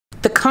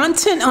The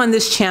content on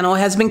this channel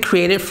has been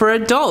created for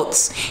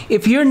adults.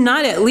 If you're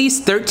not at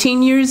least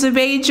 13 years of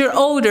age or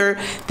older,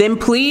 then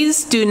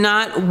please do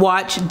not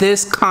watch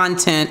this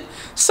content.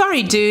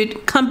 Sorry,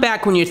 dude. Come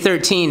back when you're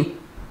 13.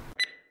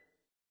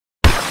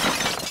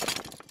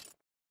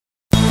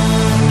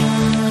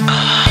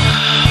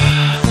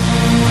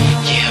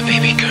 Yeah,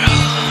 baby girl.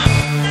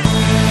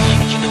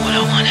 You know what I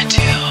want to do.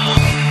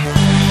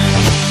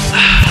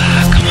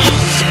 Come on.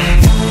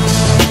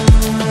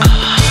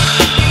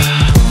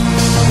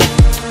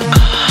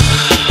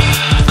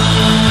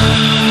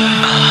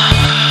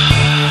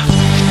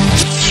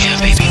 Yeah,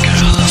 baby girl.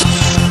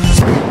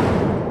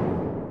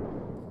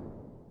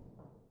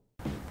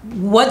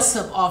 What's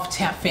up, Off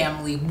Tap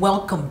family?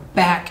 Welcome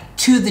back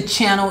to the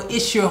channel.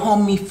 It's your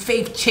homie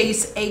Faith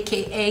Chase,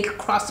 aka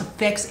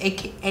Crossifex,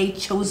 aka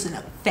Chosen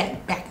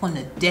Effect, back on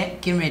the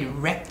deck, getting ready to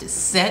wreck the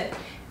set.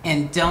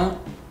 And don't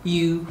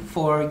you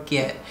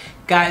forget,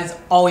 guys,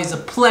 always a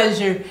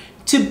pleasure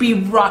to be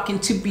rocking,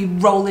 to be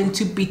rolling,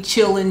 to be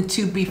chilling,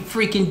 to be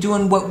freaking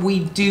doing what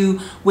we do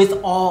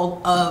with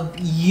all of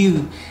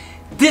you.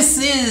 This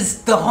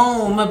is the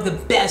home of the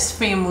best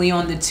family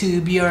on the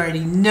tube, you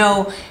already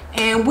know,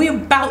 and we're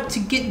about to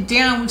get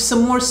down with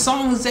some more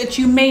songs that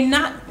you may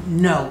not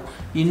know.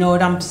 You know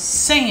what I'm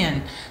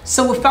saying?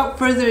 So without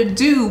further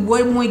ado, why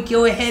don't we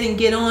go ahead and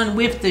get on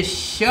with the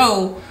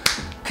show,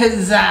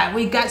 because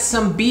we got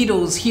some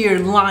Beatles here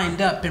lined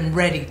up and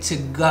ready to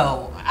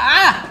go.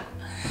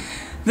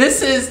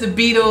 This is the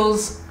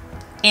Beatles,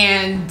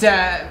 and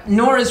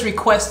Nora's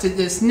requested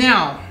this.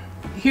 Now,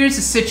 here's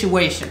the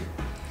situation.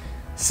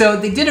 So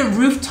they did a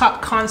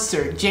rooftop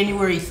concert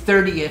January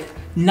 30th,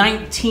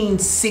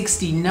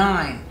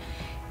 1969.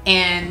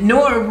 And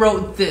Nora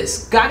wrote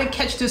this: "Gotta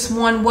catch this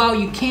one while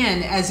you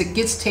can, as it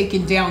gets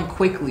taken down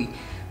quickly.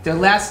 Their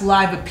last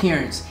live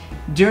appearance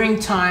during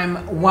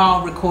time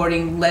while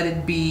recording Let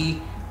It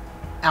Be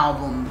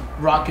album,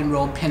 Rock and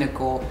Roll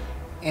Pinnacle."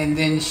 And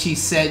then she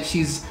said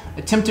she's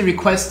attempted to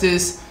request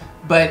this,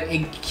 but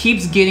it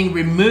keeps getting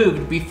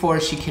removed before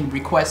she can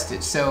request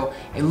it. So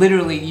it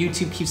literally,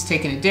 YouTube keeps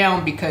taking it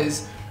down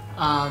because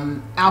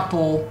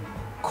Apple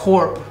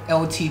Corp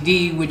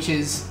Ltd, which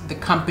is the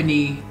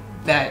company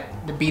that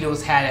the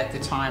Beatles had at the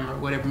time, or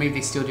whatever, maybe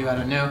they still do, I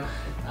don't know,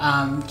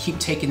 keep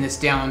taking this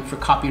down for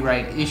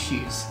copyright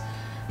issues.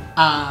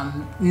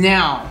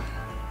 Now,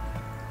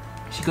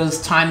 she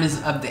goes, time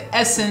is of the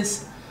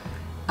essence.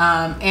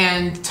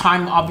 And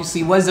time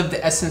obviously was of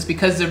the essence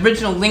because the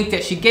original link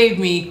that she gave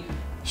me,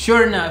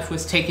 sure enough,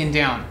 was taken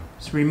down.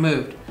 It's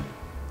removed.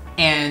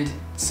 And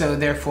so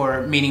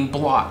therefore meaning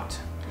blocked.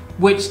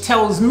 Which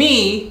tells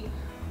me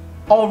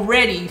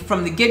already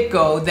from the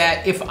get-go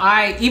that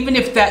even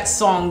if that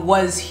song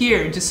was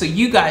here, just so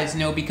you guys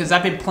know, because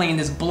I've been playing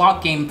this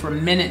block game for a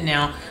minute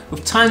now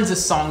with tons of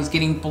songs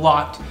getting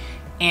blocked,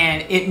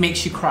 and it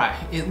makes you cry.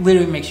 It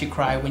literally makes you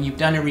cry when you've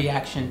done a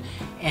reaction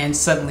and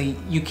suddenly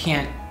you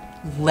can't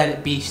let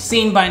it be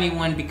seen by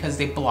anyone because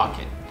they block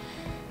it.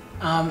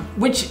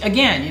 Which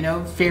again, you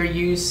know, fair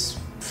use,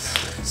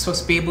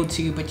 supposed to be able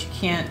to, but you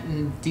can't,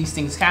 and these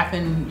things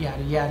happen,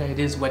 yada yada, it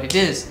is what it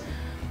is.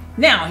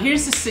 Now,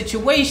 here's the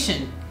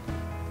situation.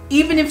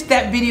 Even if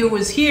that video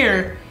was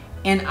here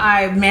and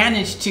I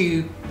managed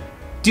to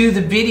do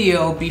the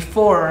video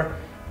before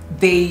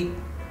they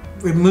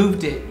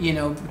removed it, you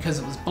know, because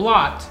it was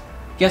blocked,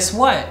 guess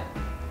what?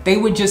 They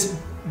would just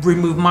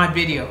remove my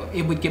video.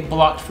 It would get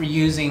blocked for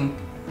using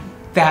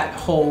that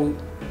whole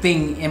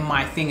thing in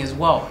my thing as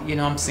well, you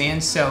know what I'm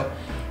saying? So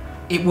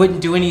it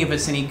wouldn't do any of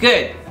us any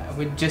good. I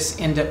would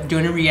just end up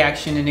doing a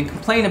reaction and then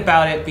complain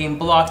about it being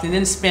blocked, and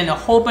then spend a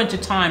whole bunch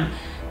of time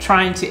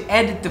trying to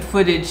edit the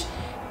footage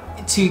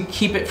to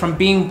keep it from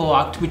being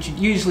blocked, which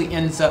usually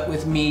ends up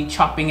with me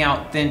chopping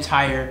out the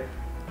entire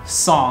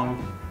song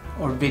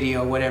or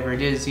video, whatever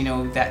it is, you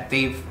know, that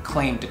they've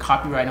claimed to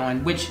copyright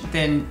on, which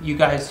then you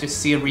guys just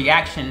see a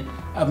reaction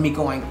of me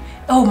going,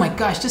 oh my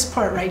gosh, this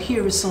part right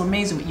here is so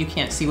amazing, but you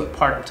can't see what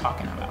part I'm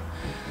talking about.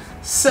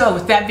 So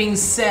with that being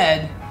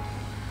said,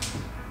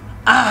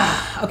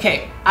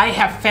 okay, I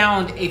have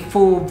found a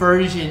full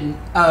version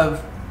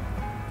of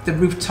the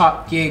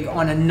rooftop gig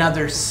on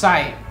another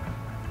site,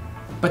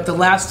 but the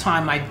last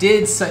time I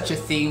did such a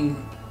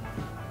thing,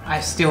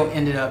 I still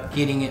ended up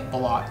getting it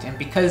blocked. And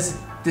because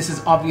this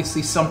is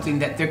obviously something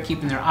that they're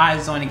keeping their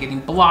eyes on and getting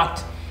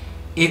blocked,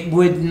 it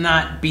would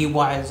not be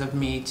wise of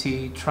me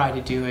to try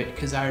to do it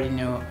because I already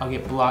know I'll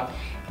get blocked.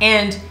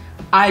 And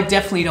I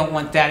definitely don't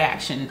want that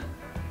action,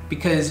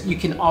 because you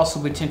can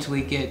also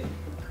potentially get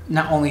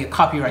not only a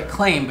copyright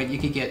claim, but you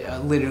could get a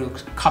literal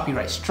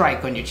copyright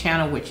strike on your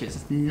channel, which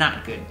is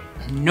not good.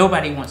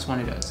 Nobody wants one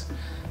of those.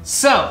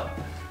 So,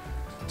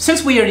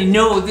 since we already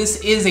know this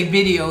is a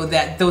video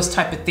that those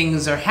type of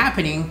things are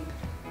happening,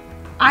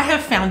 I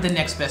have found the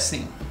next best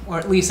thing, or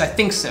at least I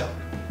think so.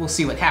 We'll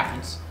see what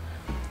happens.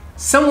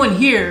 Someone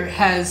here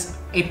has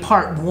a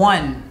part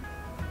 1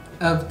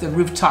 of the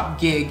rooftop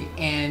gig,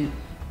 and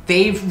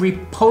they've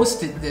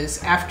reposted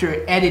this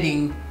after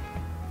editing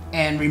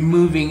and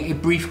removing a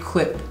brief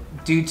clip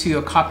due to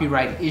a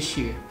copyright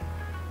issue.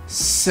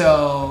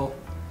 So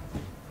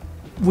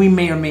we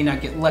may or may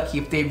not get lucky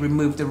if they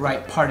remove the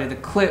right part of the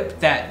clip.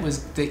 That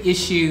was the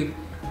issue,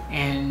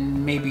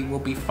 and maybe we'll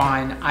be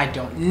fine. I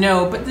don't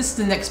know, but this is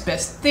the next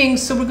best thing,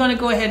 so we're gonna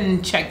go ahead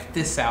and check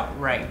this out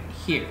right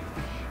here.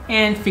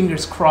 And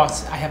fingers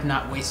crossed I have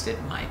not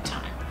wasted my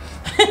time.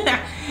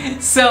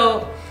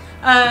 So,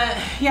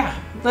 yeah,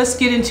 let's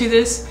get into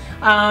this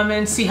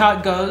and see how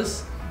it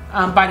goes.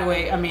 By the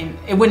way, I mean,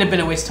 it wouldn't have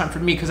been a waste of time for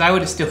me because I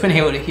would have still been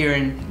able to hear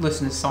and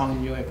listen to the song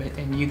and enjoy it,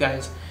 and you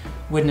guys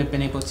wouldn't have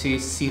been able to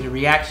see the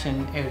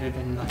reaction. It would have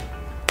been like,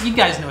 you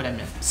guys know what I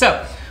meant.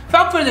 So,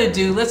 without further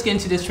ado, let's get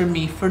into this for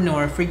me, for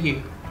Nora, for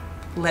you.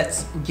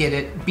 Let's get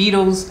it.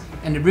 Beatles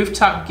and the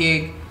Rooftop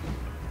Gig,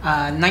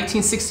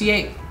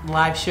 1968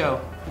 live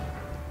show.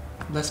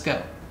 Let's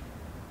go.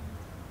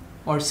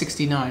 Or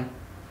 69.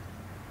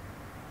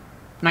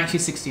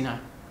 1969.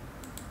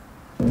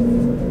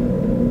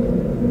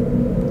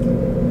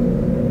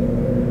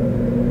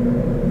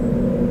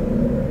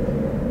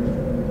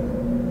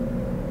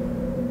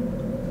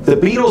 The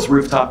Beatles'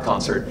 rooftop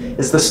concert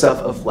is the stuff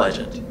of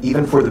legend,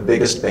 even for the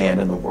biggest band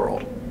in the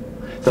world.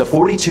 The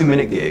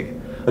 42-minute gig,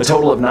 a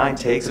total of 9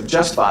 takes of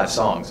just 5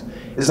 songs,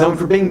 is known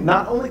for being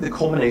not only the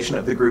culmination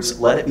of the group's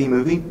Let It Be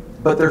movie,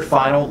 but their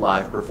final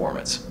live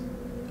performance.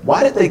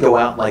 Why did they go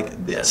out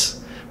like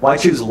this? Why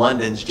choose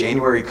London's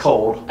January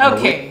cold?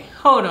 Okay,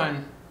 hold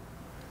on.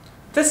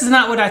 This is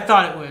not what I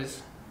thought it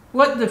was.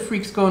 What the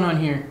freak's going on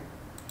here?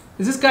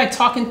 Is this guy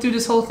talking through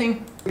this whole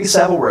thing?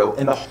 Savile Row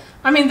in the...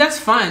 I mean, that's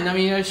fun. I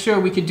mean, sure,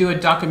 we could do a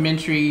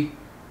documentary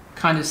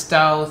kind of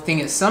style thing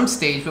at some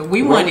stage, but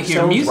we wanted to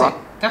hear music.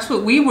 That's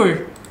what we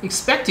were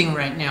expecting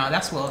right now.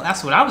 That's what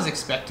I was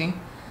expecting.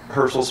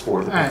 Rehearsals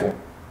for the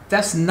performance.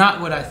 That's not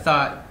what I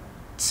thought.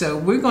 So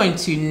we're going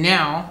to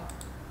now...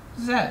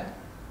 What's that?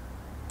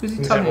 Who's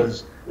he talking about?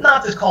 Was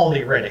not to call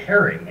me red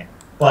herring,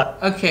 but...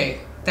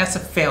 Okay, that's a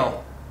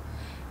fail.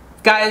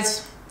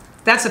 Guys,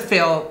 that's a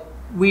fail.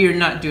 We are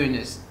not doing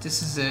this.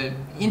 This is an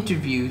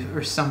interview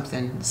or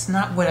something. It's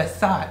not what I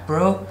thought,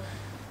 bro.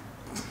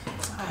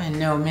 I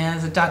know, man.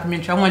 It's a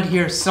documentary. I wanted to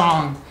hear a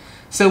song.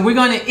 So we're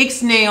going to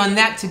ixnay on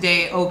that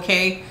today,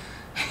 okay?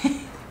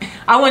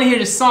 I want to hear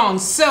the song.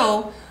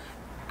 So,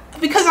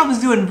 because I was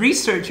doing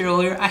research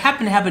earlier, I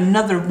happen to have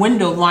another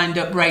window lined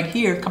up right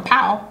here.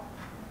 Kapow.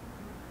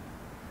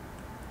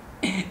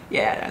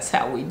 Yeah, that's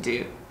how we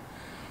do.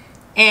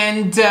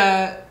 And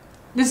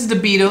this is the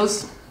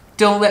Beatles.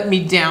 Don't Let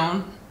Me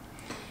Down.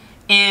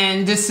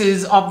 And this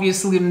is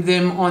obviously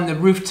them on the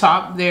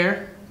rooftop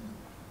there.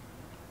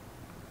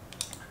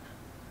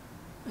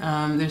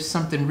 There's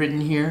something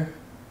written here.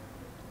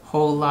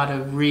 Whole lot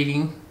of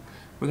reading.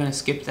 We're gonna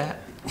skip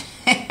that.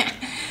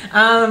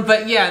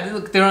 But yeah,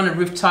 look, they're on the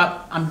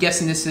rooftop. I'm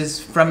guessing this is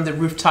from the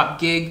Rooftop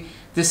Gig.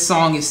 This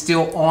song is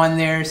still on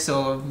there,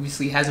 so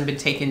obviously it hasn't been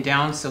taken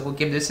down. So we'll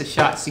give this a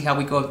shot, see how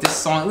we go with this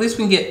song. At least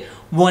we can get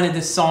one of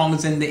the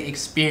songs in the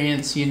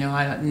experience, you know,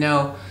 I don't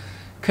know.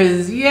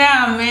 Cause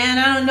yeah, man,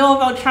 I don't know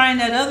about trying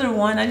that other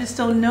one. I just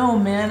don't know,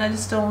 man. I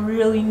just don't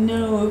really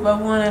know if I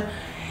want to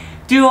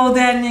do all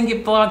that and then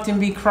get blocked and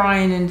be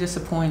crying and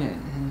disappointed.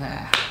 And,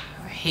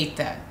 I hate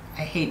that.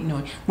 I hate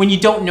knowing. When you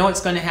don't know it's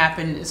going to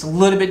happen, it's a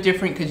little bit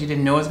different because you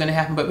didn't know it's going to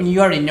happen. But when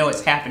you already know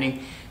it's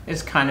happening,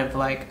 it's kind of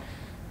like,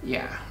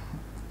 yeah,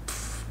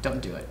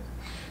 don't do it.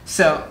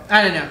 So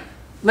I don't know.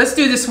 Let's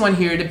do this one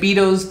here. The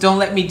Beatles, Don't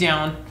Let Me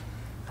Down,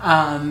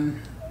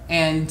 and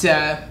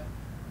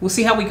we'll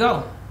see how we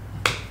go.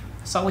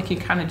 That's all we can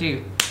kind of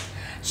do.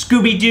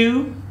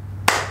 Scooby-Doo.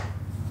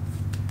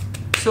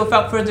 So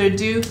without further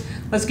ado,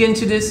 let's get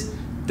into this.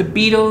 The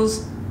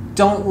Beatles,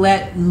 Don't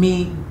Let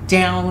Me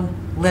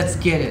Down. Let's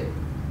get it.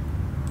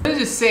 Let me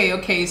just say,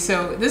 okay,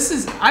 so this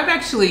is, I've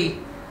never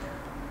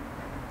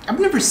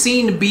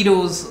seen the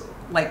Beatles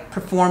like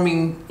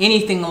performing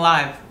anything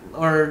live,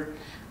 or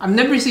I've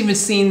never even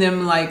seen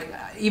them like,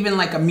 even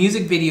like a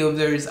music video of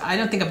theirs. I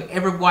don't think I've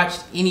ever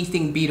watched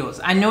anything Beatles.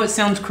 I know it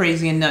sounds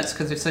crazy and nuts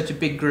because they're such a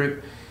big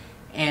group.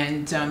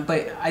 And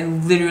but I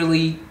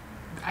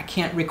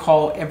can't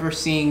recall ever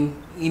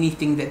seeing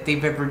anything that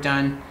they've ever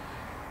done.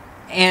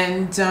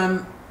 And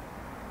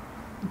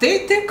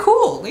they're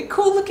cool. They're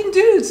cool looking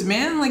dudes,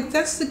 man. Like,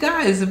 that's the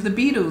guys of the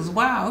Beatles.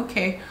 Wow,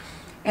 okay.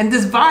 And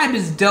this vibe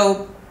is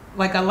dope.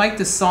 Like, I like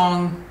the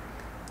song.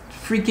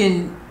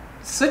 Freaking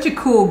such a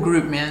cool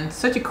group, man.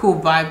 Such a cool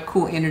vibe,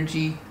 cool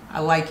energy. I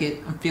like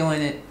it. I'm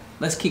feeling it.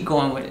 Let's keep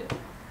going with it.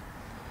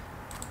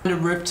 On the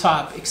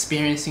rooftop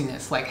experiencing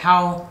this, like,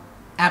 how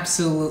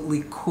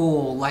absolutely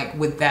cool like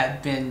would that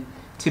have been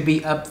to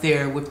be up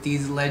there with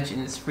these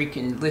legends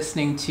freaking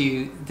listening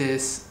to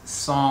this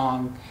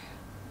song.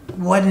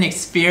 What an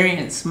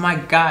experience. My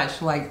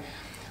gosh. Like,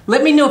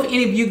 let me know if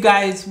any of you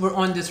guys were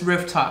on this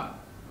rooftop.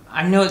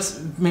 I know it's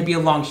maybe a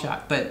long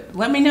shot, but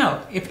let me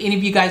know if any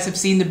of you guys have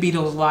seen the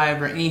Beatles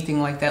live or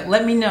anything like that.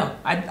 Let me know.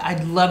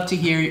 I'd love to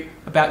hear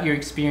about your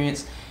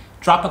experience.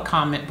 Drop a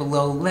comment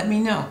below. Let me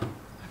know.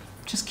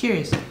 Just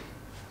curious.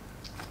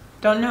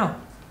 Don't know.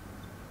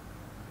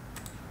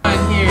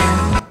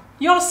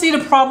 Y'all see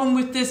the problem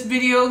with this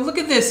video? Look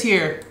at this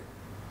here.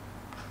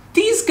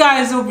 These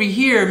guys over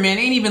here, man,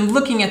 ain't even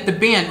looking at the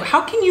band.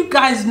 How can you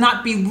guys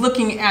not be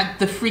looking at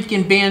the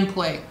freaking band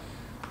play?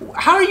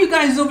 How are you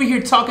guys over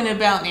here talking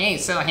about, hey,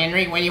 so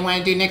Henry, what do you want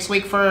to do next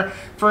week for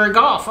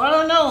golf? I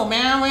don't know,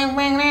 man. Like,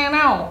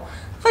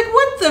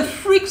 what the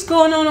freak's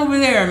going on over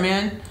there,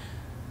 man?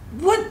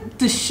 What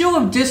the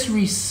show of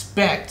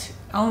disrespect.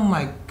 Oh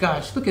my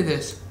gosh, look at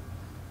this.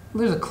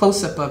 There's a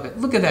close-up of it.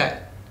 Look at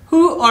that.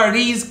 Who are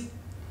these?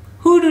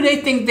 Who do they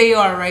think they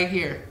are right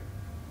here?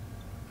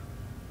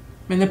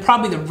 I mean, they're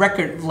probably the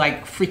record,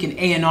 like, freaking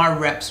A&R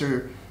reps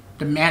or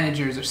the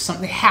managers or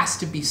something. It has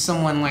to be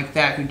someone like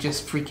that who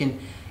just freaking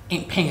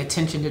ain't paying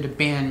attention to the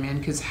band, man.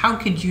 Because how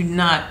could you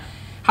not,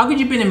 how could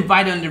you been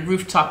invited on the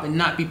rooftop and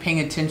not be paying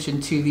attention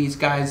to these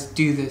guys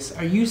do this?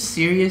 Are you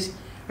serious?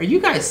 Are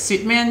you guys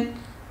sick, man?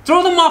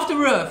 Throw them off the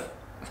roof.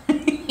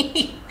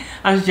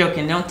 I was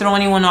joking. Don't throw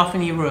anyone off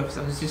any roofs.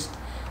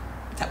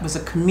 That was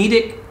a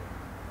comedic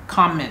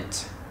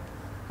comment.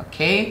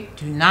 Okay?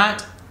 Do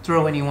not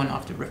throw anyone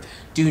off the roof.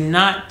 Do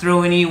not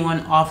throw anyone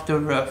off the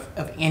roof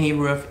of any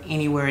roof,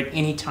 anywhere, at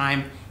any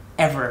time,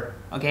 ever.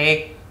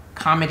 Okay?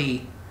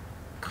 Comedy.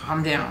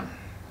 Calm down.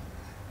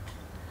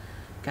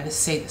 Gotta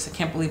say this. I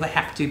can't believe I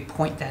have to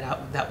point that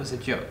out. That was a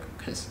joke.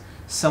 Because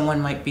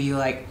someone might be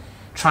like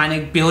trying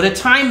to build a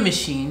time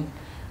machine,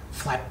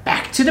 fly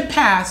back to the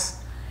past,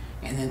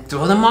 and then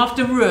throw them off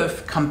the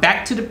roof, come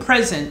back to the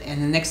present,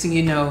 and the next thing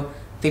you know,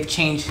 they've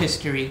changed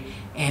history.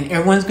 And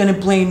everyone's gonna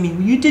blame me.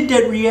 You did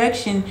that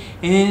reaction,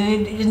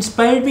 and it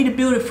inspired me to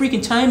build a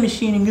freaking time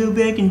machine and go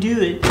back and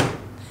do it.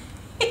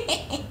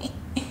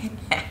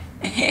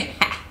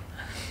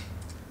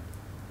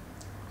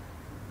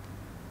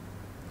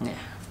 Yeah.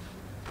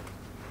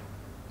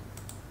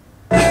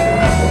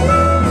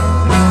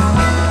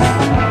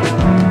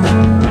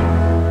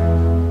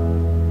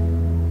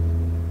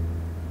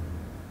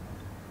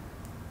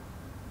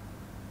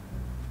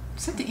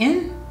 Is that the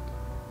end?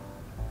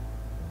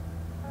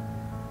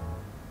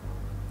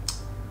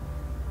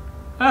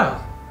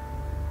 Oh.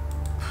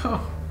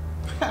 Oh.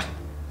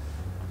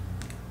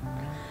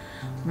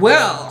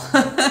 Well,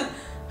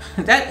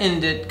 that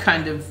ended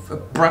kind of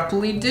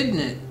abruptly, didn't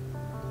it?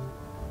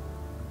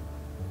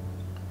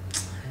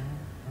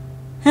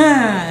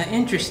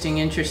 Interesting.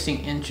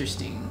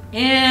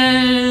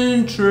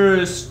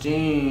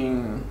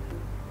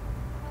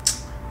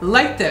 I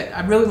like that.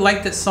 I really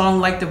like that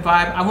song, like the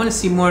vibe. I want to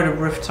see more of the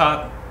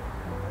rooftop.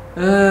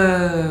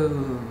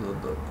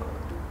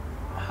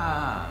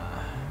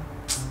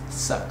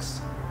 Sucks.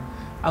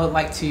 I would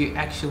like to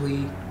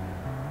actually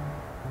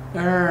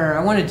I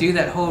want to do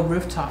that whole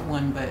rooftop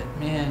one, but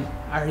man,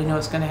 I already know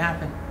it's gonna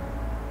happen.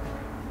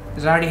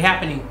 It's already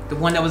happening. The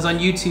one that was on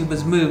YouTube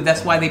was moved.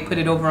 That's why they put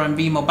it over on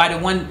Vimeo. By the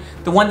one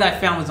that I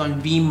found was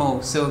on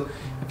Vimeo. So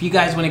if you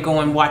guys want to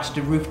go and watch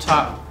the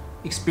rooftop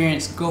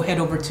experience, go head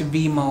over to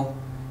Vimeo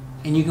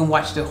and you can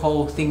watch the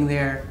whole thing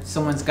there.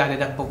 Someone's got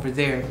it up over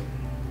there.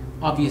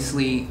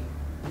 Obviously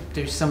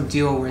there's some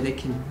deal where they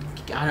can,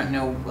 I don't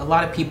know, a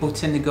lot of people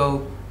tend to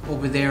go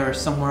over there or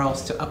somewhere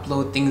else to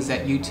upload things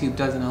that YouTube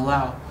doesn't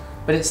allow,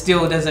 but it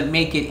still doesn't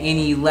make it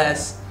any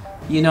less,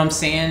 you know what I'm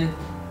saying?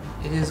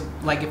 It is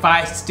like if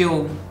I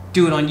still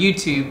do it on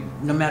YouTube,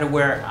 no matter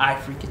where I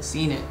freaking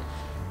seen it.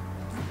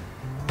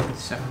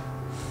 So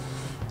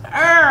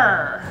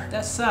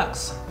that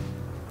sucks.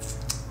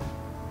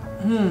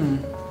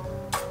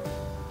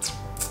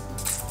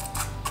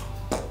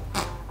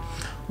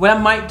 What I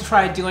might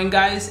try doing,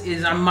 guys,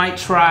 is I might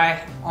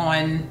try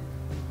on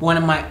one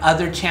of my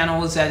other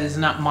channels that is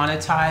not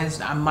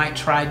monetized. I might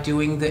try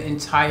doing the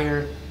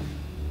entire,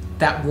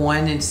 that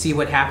one, and see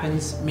what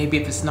happens. Maybe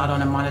if it's not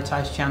on a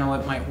monetized channel,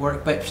 it might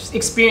work. But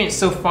experience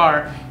so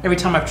far, every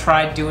time I've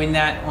tried doing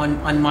that on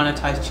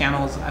unmonetized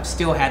channels, I've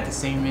still had the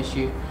same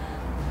issue.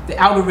 The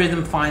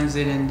algorithm finds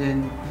it and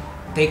then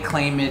they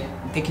claim it.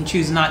 They can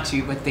choose not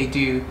to, but they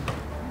do.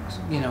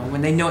 You know,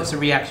 when they know it's a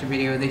reaction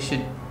video, they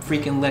should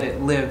freaking let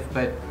it live.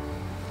 But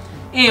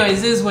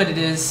anyways, this is what it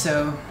is.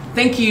 So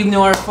thank you,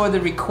 Nora, for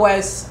the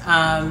request.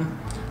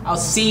 I'll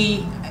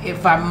see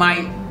if I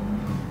might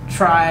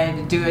try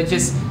to do it.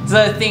 Just the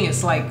other thing,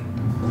 it's like,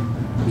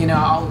 you know,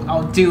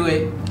 I'll do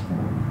it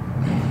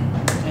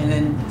and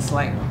then it's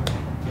like,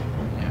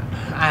 yeah,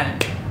 I don't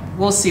know.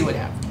 We'll see what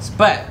happens.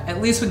 But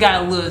at least we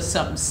got a little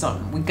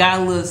something. We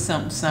got a little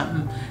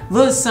something. A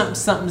little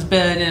something's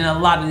better than a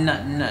lot of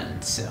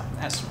nothing. So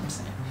that's what I'm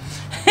saying.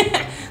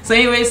 So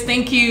anyways,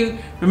 thank you.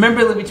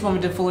 Remember, live each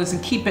moment to the fullest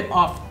and keep it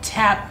off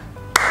tap.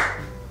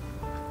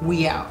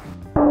 We out.